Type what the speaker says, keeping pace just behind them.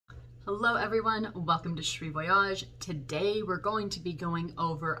Hello everyone, welcome to CHERI VOYAGE. Today we're going to be going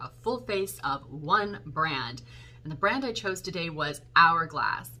over a full face of one brand. And the brand I chose today was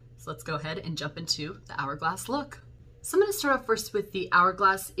Hourglass. So let's go ahead and jump into the Hourglass look. So I'm going to start off first with the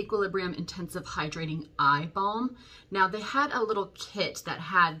Hourglass Equilibrium Intensive Hydrating Eye Balm. Now they had a little kit that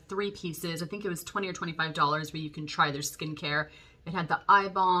had 3 pieces. I think it was $20 or $25 where you can try their skincare. It had the eye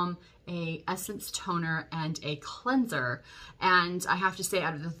balm, a essence toner, and a cleanser. And I have to say,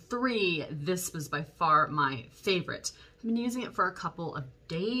 out of the 3, this was by far my favorite. I've been using it for a couple of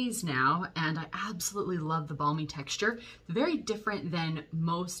days now, and I absolutely love the balmy texture. Very different than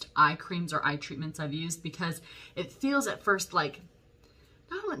most eye creams or eye treatments I've used because it feels at first like,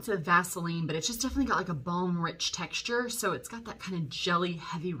 I wouldn't say Vaseline, but it's just definitely got like a balm-rich texture. So it's got that kind of jelly,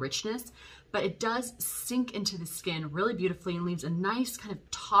 heavy richness, but it does sink into the skin really beautifully and leaves a nice kind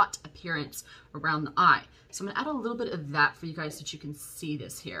of taut appearance around the eye. So I'm gonna add a little bit of that for you guys so that you can see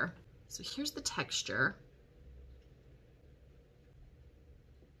this here. So here's the texture.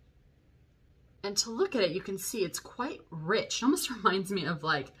 And to look at it, you can see it's quite rich. It almost reminds me of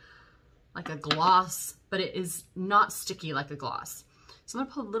like a gloss, but it is not sticky like a gloss. So I'm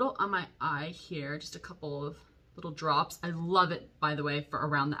gonna put a little on my eye here, just a couple of little drops. I love it, by the way, for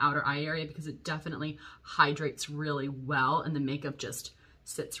around the outer eye area because it definitely hydrates really well and the makeup just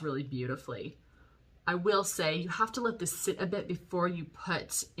sits really beautifully. I will say you have to let this sit a bit before you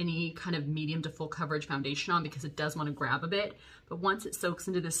put any kind of medium to full coverage foundation on because it does want to grab a bit. But once it soaks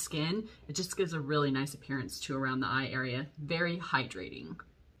into the skin, it just gives a really nice appearance to around the eye area. Very hydrating.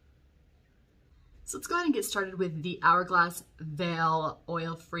 So let's go ahead and get started with the Hourglass Veil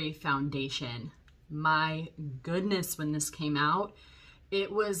Oil-Free Foundation. My goodness, when this came out,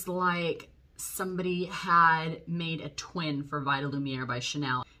 it was like somebody had made a twin for Vita Lumiere by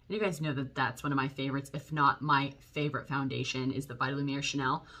Chanel. And you guys know that that's one of my favorites, if not my favorite foundation, is the Vita Lumiere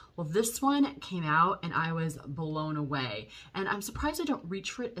Chanel. Well, this one came out and I was blown away. And I'm surprised I don't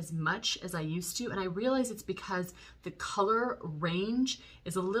reach for it as much as I used to. And I realize it's because the color range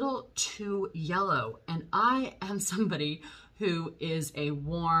is a little too yellow. And I am somebody who is a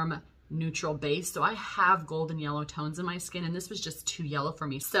warm, neutral base. So I have golden yellow tones in my skin and this was just too yellow for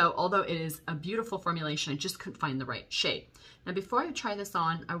me. So although it is a beautiful formulation, I just couldn't find the right shade. Now before I try this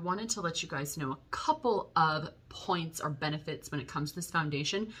on, I wanted to let you guys know a couple of points or benefits when it comes to this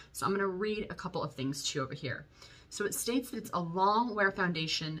foundation. So I'm going to read a couple of things to you over here. So it states that it's a long wear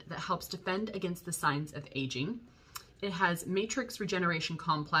foundation that helps defend against the signs of aging. It has matrix regeneration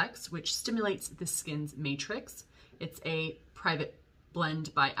complex, which stimulates the skin's matrix. It's a private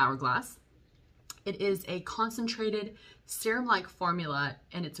blend by Hourglass. It is a concentrated serum-like formula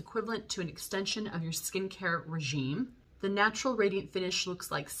and it's equivalent to an extension of your skincare regime. The natural radiant finish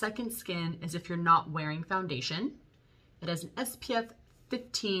looks like second skin as if you're not wearing foundation. It has an SPF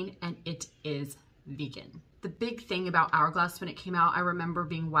 15 and it is vegan. The big thing about Hourglass when it came out, I remember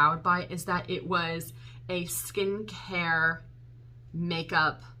being wowed by, is that it was a skincare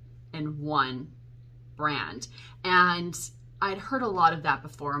makeup in one brand. And I'd heard a lot of that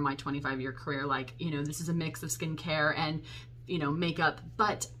before in my 25-year career, like, you know, this is a mix of skincare and, you know, makeup,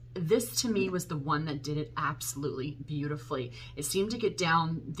 but this to me was the one that did it absolutely beautifully. It seemed to get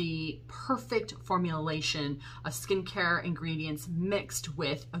down the perfect formulation of skincare ingredients mixed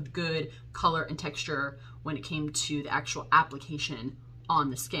with a good color and texture when it came to the actual application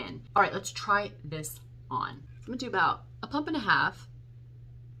on the skin. All right, let's try this on. I'm gonna do about a pump and a half.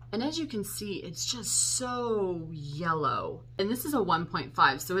 And as you can see, it's just so yellow. And this is a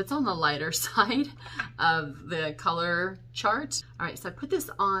 1.5, so it's on the lighter side of the color chart. All right, so I put this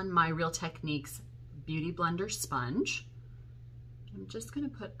on my Real Techniques Beauty Blender sponge. I'm just gonna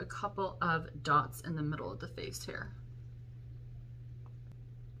put a couple of dots in the middle of the face here.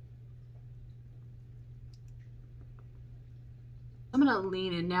 I'm gonna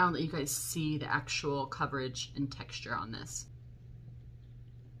lean in now and let you guys see the actual coverage and texture on this.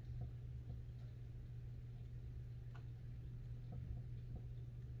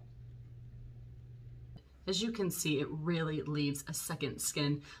 As you can see, it really leaves a second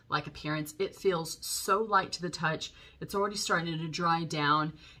skin-like appearance. It feels so light to the touch. It's already starting to dry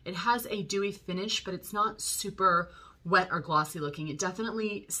down. It has a dewy finish, but it's not super wet or glossy looking. It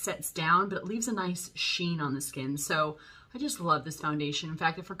definitely sets down, but it leaves a nice sheen on the skin. So I just love this foundation. In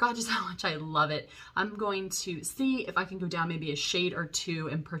fact, I forgot just how much I love it. I'm going to see if I can go down maybe a shade or 2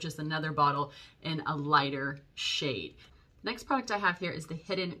 and purchase another bottle in a lighter shade. Next product I have here is the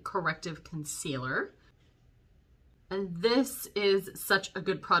Hidden Corrective Concealer. And this is such a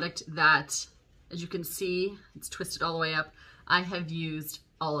good product that, as you can see, it's twisted all the way up. I have used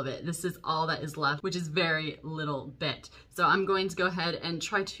all of it. This is all that is left, which is very little bit. So I'm going to go ahead and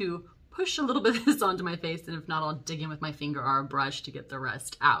try to push a little bit of this onto my face, and if not, I'll dig in with my finger or a brush to get the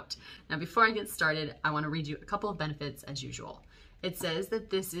rest out. Now, before I get started, I want to read you a couple of benefits as usual. It says that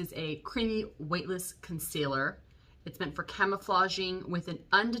this is a creamy, weightless concealer. It's meant for camouflaging with an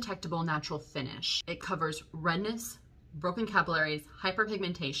undetectable natural finish. It covers redness, broken capillaries,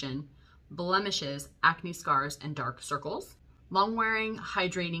 hyperpigmentation, blemishes, acne scars, and dark circles. Long wearing,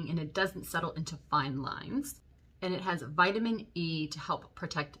 hydrating, and it doesn't settle into fine lines. And it has vitamin E to help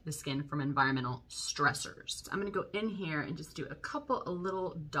protect the skin from environmental stressors. So I'm gonna go in here and just do a couple of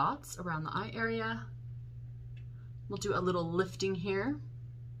little dots around the eye area. We'll do a little lifting here.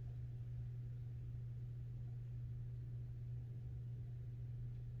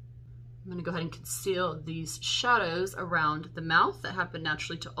 I'm gonna go ahead and conceal these shadows around the mouth that happen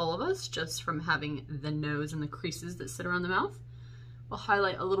naturally to all of us just from having the nose and the creases that sit around the mouth. We'll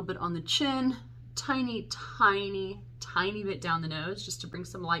highlight a little bit on the chin, tiny bit down the nose just to bring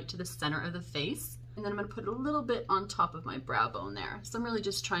some light to the center of the face. And then I'm gonna put a little bit on top of my brow bone there. So I'm really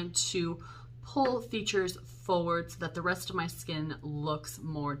just trying to pull features forward so that the rest of my skin looks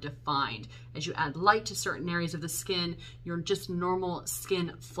more defined. As you add light to certain areas of the skin, your just normal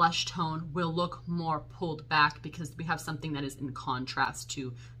skin flesh tone will look more pulled back because we have something that is in contrast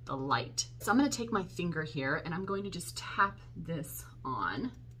to the light. So I'm gonna take my finger here and I'm going to just tap this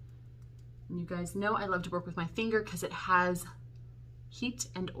on. And you guys know I love to work with my finger because it has heat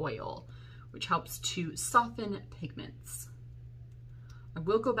and oil, which helps to soften pigments. I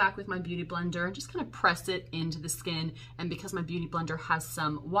will go back with my Beauty Blender and just kind of press it into the skin. And because my Beauty Blender has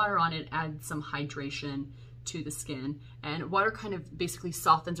some water on it, add some hydration to the skin. And water kind of basically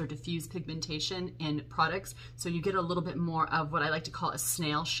softens or diffuses pigmentation in products. So you get a little bit more of what I like to call a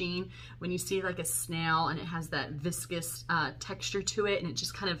snail sheen. When you see like a snail and it has that viscous texture to it and it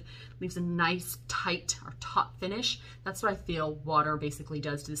just kind of leaves a nice tight or taut finish, that's what I feel water basically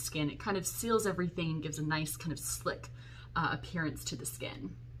does to the skin. It kind of seals everything and gives a nice kind of slick appearance to the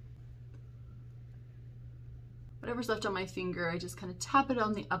skin. Whatever's left on my finger, I just kind of tap it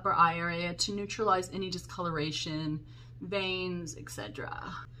on the upper eye area to neutralize any discoloration, veins, etc. So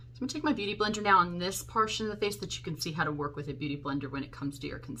I'm gonna take my Beauty Blender now on this portion of the face so that you can see how to work with a Beauty Blender when it comes to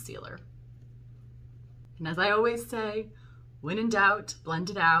your concealer. And as I always say, when in doubt, blend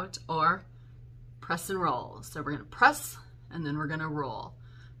it out or press and roll. So we're gonna press and then we're gonna roll.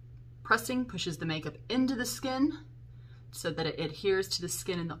 Pressing pushes the makeup into the skin so that it adheres to the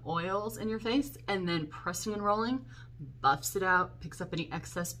skin and the oils in your face, and then pressing and rolling buffs it out, picks up any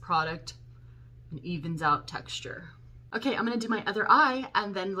excess product, and evens out texture. Okay, I'm gonna do my other eye,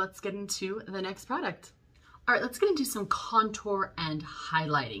 and then let's get into the next product. All right, let's get into some contour and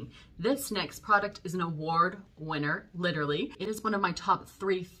highlighting. This next product is an award winner, literally. It is one of my top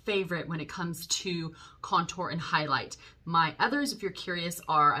 3 favorite when it comes to contour and highlight. My others, if you're curious,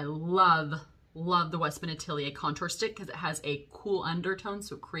 are I love the Westman Atelier contour stick because it has a cool undertone,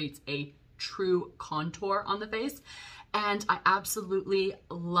 so it creates a true contour on the face. And I absolutely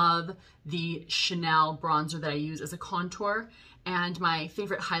love the Chanel bronzer that I use as a contour. And my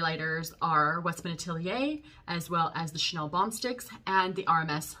favorite highlighters are Westman Atelier, as well as the Chanel Balm Sticks and the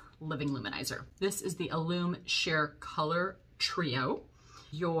RMS Living Luminizer. This is the Illume Sheer Color Trio.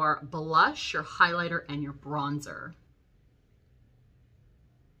 Your blush, your highlighter, and your bronzer.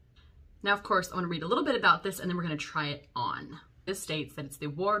 Now, of course, I want to read a little bit about this and then we're going to try it on. This states that it's the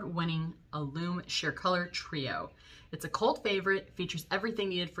award-winning Illume Sheer Color Trio. It's a cult favorite, features everything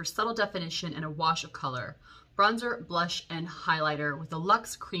needed for subtle definition and a wash of color. Bronzer, blush, and highlighter with a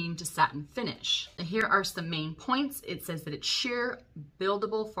luxe cream to satin finish. And here are some main points. It says that it's sheer,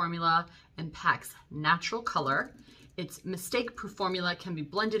 buildable formula and packs natural color. Its mistake-proof formula can be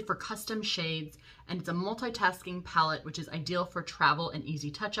blended for custom shades, and it's a multitasking palette, which is ideal for travel and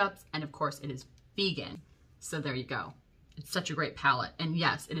easy touch-ups, and of course it is vegan. So there you go. It's such a great palette, and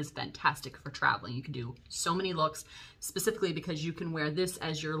yes, it is fantastic for traveling. You can do so many looks, specifically because you can wear this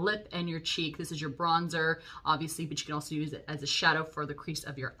as your lip and your cheek. This is your bronzer, obviously, but you can also use it as a shadow for the crease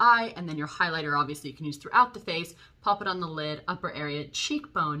of your eye, and then your highlighter, obviously, you can use throughout the face. Pop it on the lid, upper area,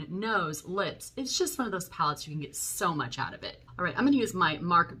 cheekbone, nose, lips. It's just one of those palettes you can get so much out of it. All right, I'm gonna use my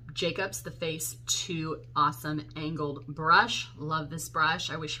Marc Jacobs The Face 2 Awesome Angled Brush. Love this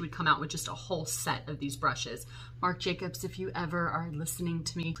brush. I wish he would come out with just a whole set of these brushes. Marc Jacobs, if you ever are listening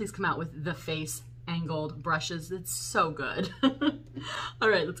to me, please come out with The Face angled brushes. It's so good. All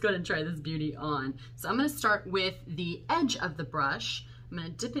right, let's go ahead and try this beauty on. So I'm gonna start with the edge of the brush. I'm gonna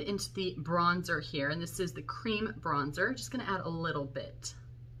dip it into the bronzer here, and this is the cream bronzer. Just gonna add a little bit.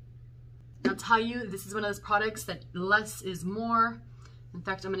 I'll tell you, this is one of those products that less is more. In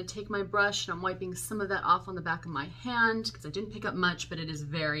fact, I'm going to take my brush and I'm wiping some of that off on the back of my hand because I didn't pick up much, but it is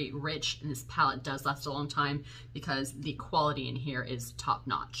very rich and this palette does last a long time because the quality in here is top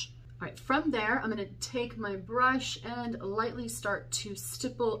notch. All right, from there, I'm going to take my brush and lightly start to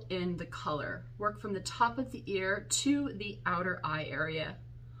stipple in the color. Work from the top of the ear to the outer eye area,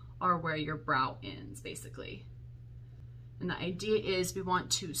 or where your brow ends, basically. And the idea is we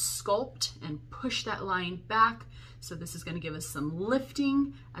want to sculpt and push that line back. So this is going to give us some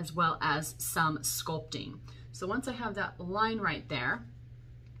lifting as well as some sculpting. So once I have that line right there,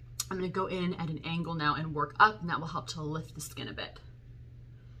 I'm going to go in at an angle now and work up, and that will help to lift the skin a bit.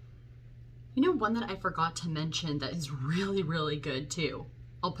 You know, one that I forgot to mention that is really, really good too.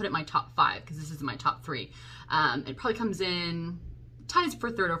 I'll put it in my top 5 because this is my top 3. It probably comes in, ties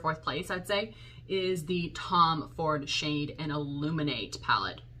for 3rd or 4th place, I'd say, is the Tom Ford Shade and Illuminate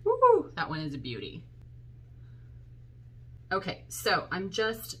palette. Woo! That one is a beauty. Okay, so I'm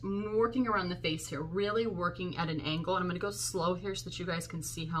just working around the face here, really working at an angle, and I'm going to go slow here so that you guys can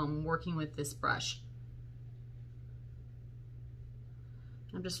see how I'm working with this brush.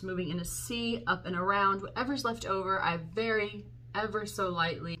 I'm just moving in a C, up and around. Whatever's left over, I very, ever so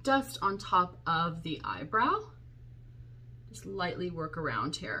lightly dust on top of the eyebrow. Just lightly work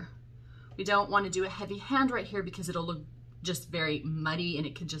around here. We don't want to do a heavy hand right here because it'll look just very muddy and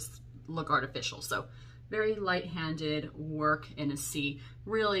it could just look artificial. So very light-handed work in a C.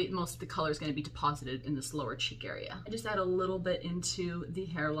 Really, most of the color is going to be deposited in this lower cheek area. I just add a little bit into the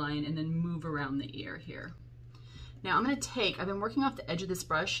hairline and then move around the ear here. Now I'm going to take, I've been working off the edge of this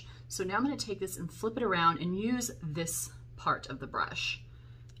brush, so now I'm going to take this and flip it around and use this part of the brush.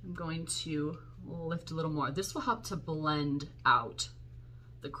 I'm going to lift a little more. This will help to blend out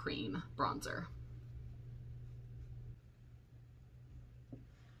the cream bronzer.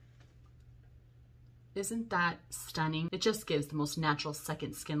 Isn't that stunning? It just gives the most natural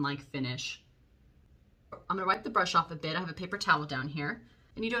second skin-like finish. I'm gonna wipe the brush off a bit. I have a paper towel down here.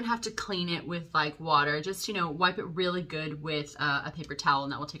 And you don't have to clean it with like water. Just, you know, wipe it really good with a paper towel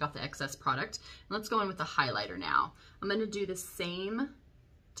and that will take off the excess product. And let's go in with the highlighter now. I'm gonna do the same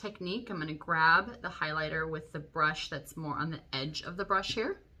technique. I'm gonna grab the highlighter with the brush that's more on the edge of the brush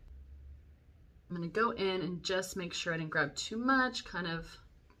here. I'm gonna go in and just make sure I didn't grab too much, kind of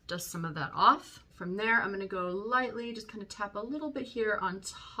dust some of that off. From there, I'm gonna go lightly, just kind of tap a little bit here on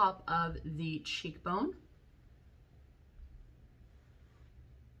top of the cheekbone.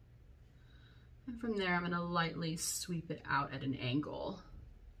 And from there, I'm gonna lightly sweep it out at an angle,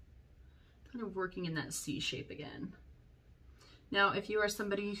 kind of working in that C shape again. Now, if you are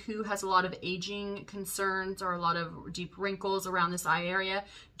somebody who has a lot of aging concerns or a lot of deep wrinkles around this eye area,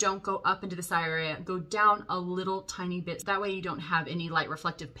 don't go up into this eye area. Go down a little tiny bit. That way you don't have any light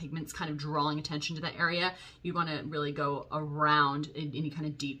reflective pigments kind of drawing attention to that area. You want to really go around any kind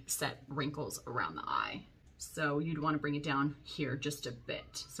of deep set wrinkles around the eye. So you'd want to bring it down here just a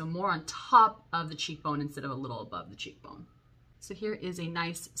bit. So more on top of the cheekbone instead of a little above the cheekbone. So here is a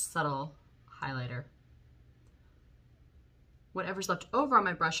nice subtle highlighter. Whatever's left over on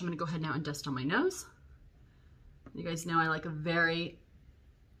my brush, I'm going to go ahead now and dust on my nose. You guys know I like a very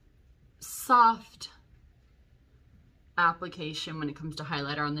soft application when it comes to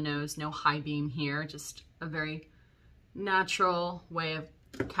highlighter on the nose. No high beam here, just a very natural way of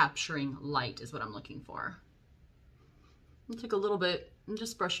capturing light is what I'm looking for. I'll take a little bit and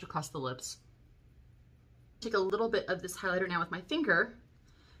just brush it across the lips. Take a little bit of this highlighter now with my finger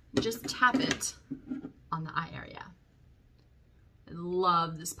and just tap it on the eye area. I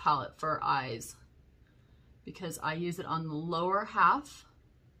love this palette for eyes because I use it on the lower half.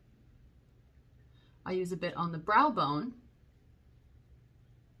 I use a bit on the brow bone.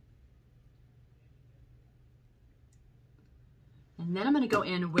 And then I'm going to go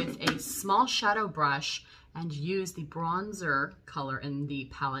in with a small shadow brush and use the bronzer color in the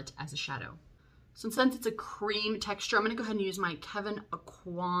palette as a shadow. So since it's a cream texture, I'm going to go ahead and use my Kevyn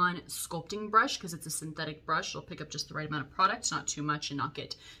Aucoin sculpting brush because it's a synthetic brush. It'll pick up just the right amount of product, not too much and not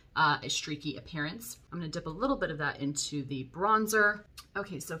get a streaky appearance. I'm going to dip a little bit of that into the bronzer.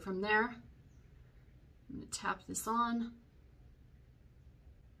 Okay, so from there, I'm going to tap this on.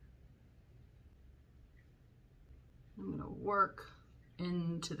 I'm going to work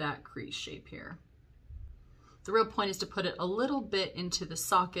into that crease shape here. The real point is to put it a little bit into the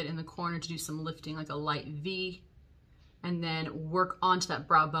socket in the corner to do some lifting, like a light V, and then work onto that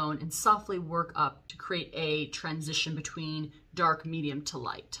brow bone and softly work up to create a transition between dark, medium to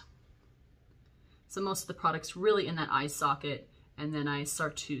light. So most of the product's really in that eye socket, and then I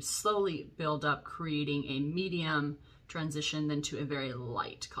start to slowly build up, creating a medium transition then to a very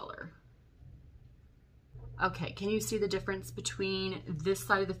light color. Okay, can you see the difference between this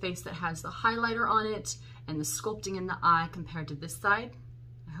side of the face that has the highlighter on it and the sculpting in the eye compared to this side?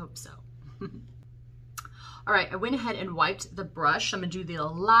 I hope so. All right, I went ahead and wiped the brush. I'm gonna do the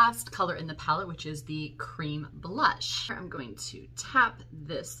last color in the palette, which is the cream blush. I'm going to tap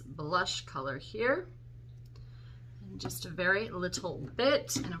this blush color here. And just a very little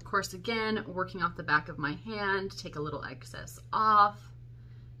bit. And of course, again, working off the back of my hand, take a little excess off.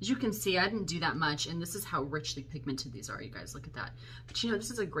 As you can see, I didn't do that much, and this is how richly pigmented these are, you guys. Look at that. But you know,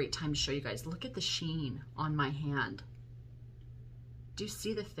 this is a great time to show you guys. Look at the sheen on my hand. Do you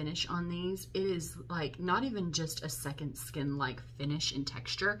see the finish on these? It is like not even just a second skin-like finish and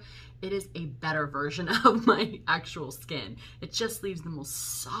texture. It is a better version of my actual skin. It just leaves the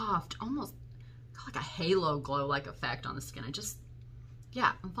most soft, almost like a halo glow-like effect on the skin.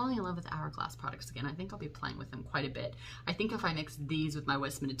 Yeah, I'm falling in love with Hourglass products again. I think I'll be playing with them quite a bit. I think if I mix these with my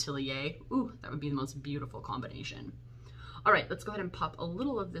Westman Atelier, ooh, that would be the most beautiful combination. All right, let's go ahead and pop a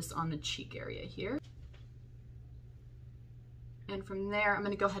little of this on the cheek area here. And from there, I'm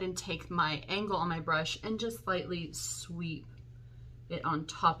gonna go ahead and take my angle on my brush and just slightly sweep it on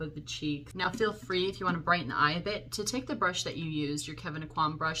top of the cheek. Now feel free, if you want to brighten the eye a bit, to take the brush that you used, your Kevyn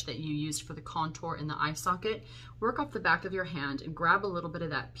Aucoin brush that you used for the contour in the eye socket, work off the back of your hand and grab a little bit of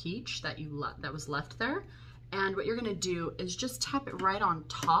that peach that was left there. And what you're gonna do is just tap it right on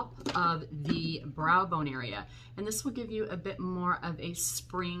top of the brow bone area. And this will give you a bit more of a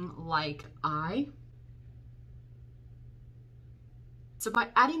spring-like eye. So by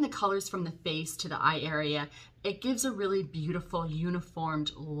adding the colors from the face to the eye area, it gives a really beautiful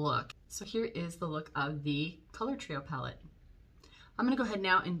uniformed look. So here is the look of the Color Trio palette. I'm gonna go ahead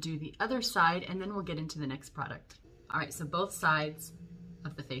now and do the other side, and then we'll get into the next product. All right, so both sides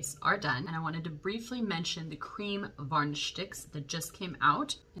of the face are done, and I wanted to briefly mention the cream varnish sticks that just came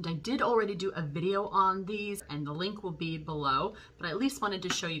out. And I did already do a video on these, and the link will be below, but I at least wanted to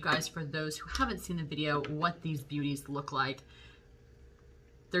show you guys, for those who haven't seen the video, what these beauties look like.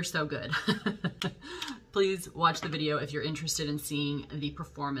 They're so good. Please watch the video if you're interested in seeing the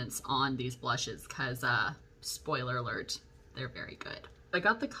performance on these blushes, because spoiler alert, they're very good. I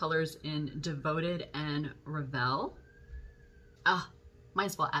got the colors in Devoted and Revel. Might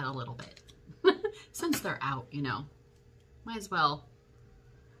as well add a little bit. Since they're out, you know, might as well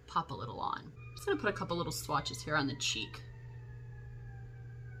pop a little on. Just gonna put a couple little swatches here on the cheek.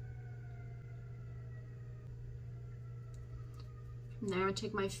 Now I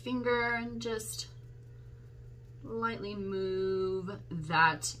take my finger and just lightly move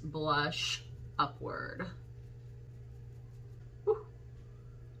that blush upward. Woo.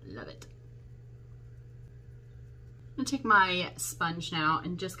 Love it. I'm gonna take my sponge now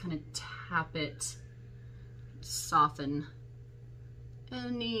and just kind of tap it, soften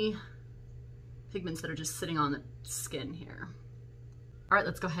any pigments that are just sitting on the skin here. All right,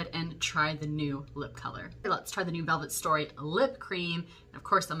 let's go ahead and try the new lip color. Let's try the new Velvet Story Lip Cream. And of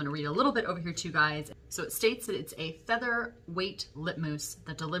course, I'm gonna read a little bit over here too, guys. So it states that it's a feather weight lip mousse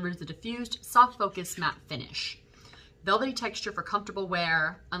that delivers the diffused, soft focus matte finish. Velvety texture for comfortable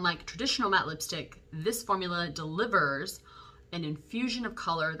wear. Unlike traditional matte lipstick, this formula delivers an infusion of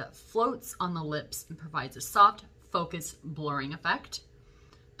color that floats on the lips and provides a soft, focus blurring effect.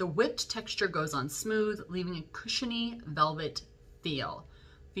 The whipped texture goes on smooth, leaving a cushiony velvet feel.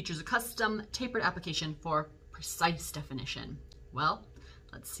 Features a custom tapered application for precise definition. Well,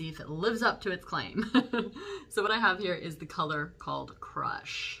 let's see if it lives up to its claim. So what I have here is the color called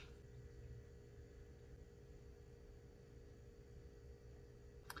Crush.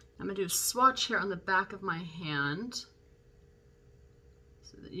 I'm gonna do a swatch here on the back of my hand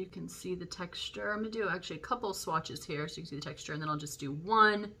so that you can see the texture. I'm gonna do actually a couple swatches here so you can see the texture, and then I'll just do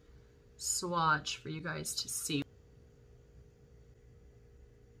one swatch for you guys to see.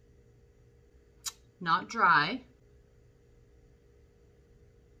 Not dry.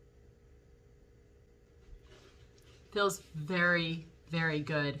 Feels very, very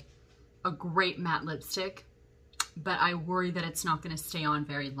good. A great matte lipstick, but I worry that it's not gonna stay on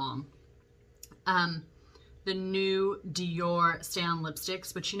very long. The new Dior Stay On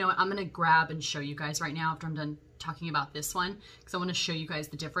lipsticks, but you know what, I'm gonna grab and show you guys right now after I'm done talking about this one, because I wanna show you guys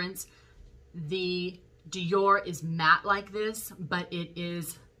the difference. The Dior is matte like this, but it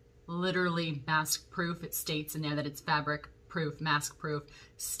is literally mask proof. It states in there that it's fabric proof, mask proof,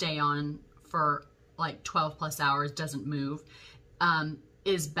 stay on for like 12 plus hours, doesn't move,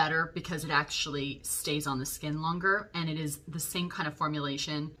 is better because it actually stays on the skin longer, and it is the same kind of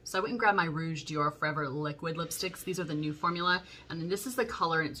formulation. So I went and grabbed my Rouge Dior Forever liquid lipsticks. These are the new formula, and then this is the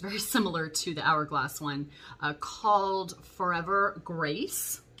color, and it's very similar to the Hourglass one, called Forever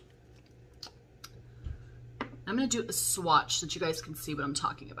Grace. I'm going to do a swatch so that you guys can see what I'm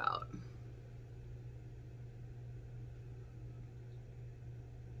talking about.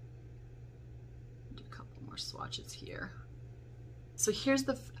 Do a couple more swatches here. So here's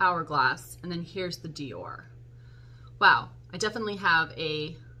the Hourglass, and then here's the Dior. Wow, I definitely have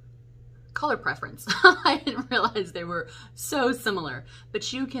a color preference. I didn't realize they were so similar,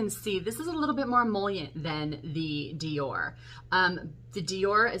 but you can see this is a little bit more emollient than the Dior. The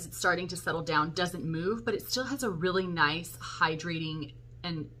Dior, as it's starting to settle down, doesn't move, but it still has a really nice hydrating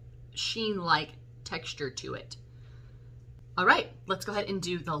and sheen-like texture to it. All right, let's go ahead and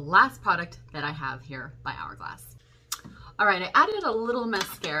do the last product that I have here by Hourglass. All right, I added a little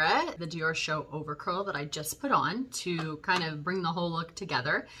mascara, the Dior Show Overcurl that I just put on to kind of bring the whole look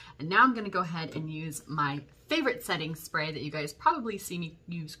together. And now I'm gonna go ahead and use my favorite setting spray that you guys probably see me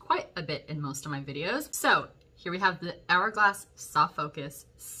use quite a bit in most of my videos. So here we have the Hourglass Soft Focus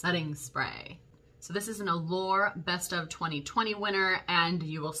Setting Spray. So this is an Allure Best of 2020 winner, and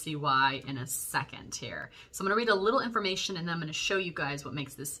you will see why in a second here. So I'm gonna read a little information and then I'm gonna show you guys what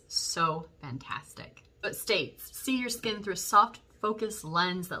makes this so fantastic. It states, see your skin through a soft focus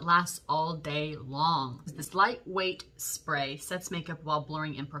lens that lasts all day long. This lightweight spray sets makeup while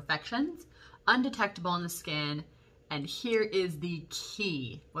blurring imperfections, undetectable on the skin, and here is the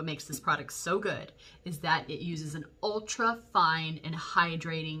key. What makes this product so good is that it uses an ultra fine and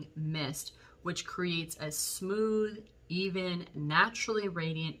hydrating mist, which creates a smooth, even, naturally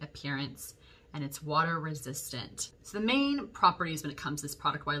radiant appearance, and it's water resistant. So the main properties when it comes to this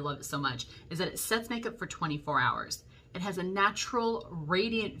product, why I love it so much, is that it sets makeup for 24 hours. It has a natural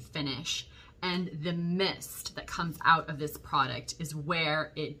radiant finish, and the mist that comes out of this product is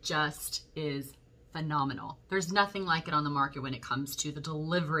where it just is phenomenal. There's nothing like it on the market when it comes to the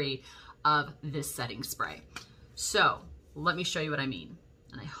delivery of this setting spray. So let me show you what I mean.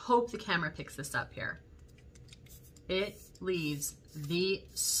 And I hope the camera picks this up here. It leaves the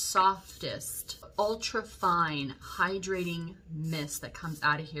softest, ultra fine, hydrating mist that comes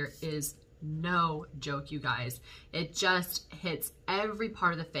out of here is no joke, you guys. It just hits every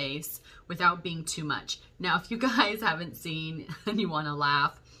part of the face without being too much. Now, if you guys haven't seen and you want to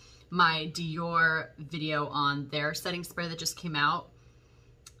laugh, my Dior video on their setting spray that just came out,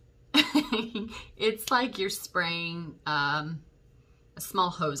 it's like you're spraying a small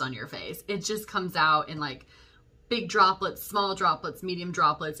hose on your face. It just comes out in like big droplets, small droplets, medium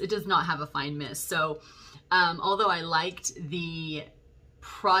droplets. It does not have a fine mist. So although I liked the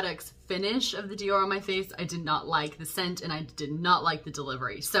product's finish of the Dior on my face, I did not like the scent and I did not like the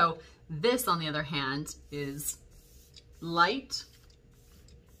delivery. So this, on the other hand, is light,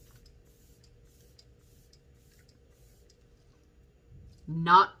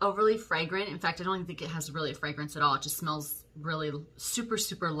 not overly fragrant. In fact, I don't even think it has really a fragrance at all. It just smells really super,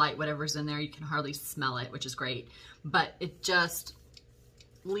 super light. Whatever's in there, you can hardly smell it, which is great. But it just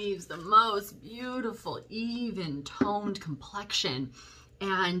leaves the most beautiful, even toned complexion.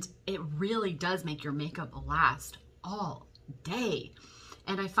 And it really does make your makeup last all day.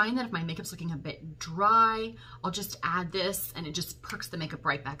 And I find that if my makeup's looking a bit dry, I'll just add this and it just perks the makeup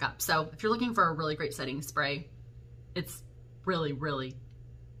right back up. So if you're looking for a really great setting spray, it's really, really,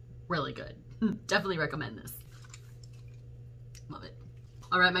 really good. Definitely recommend this. Love it.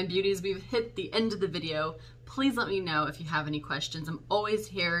 All right, my beauties, we've hit the end of the video. Please let me know if you have any questions. I'm always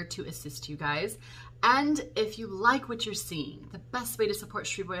here to assist you guys. And if you like what you're seeing, the best way to support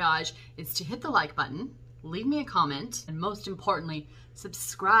Chéri Voyage is to hit the like button, leave me a comment, and most importantly,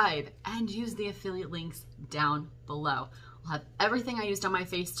 subscribe and use the affiliate links down below. I'll have everything I used on my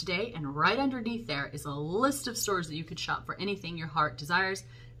face today, and right underneath there is a list of stores that you could shop for anything your heart desires.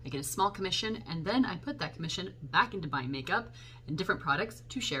 I get a small commission, and then I put that commission back into buying makeup and different products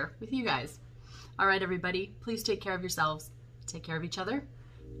to share with you guys. All right, everybody, please take care of yourselves, take care of each other,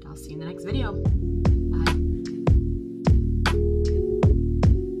 and I'll see you in the next video.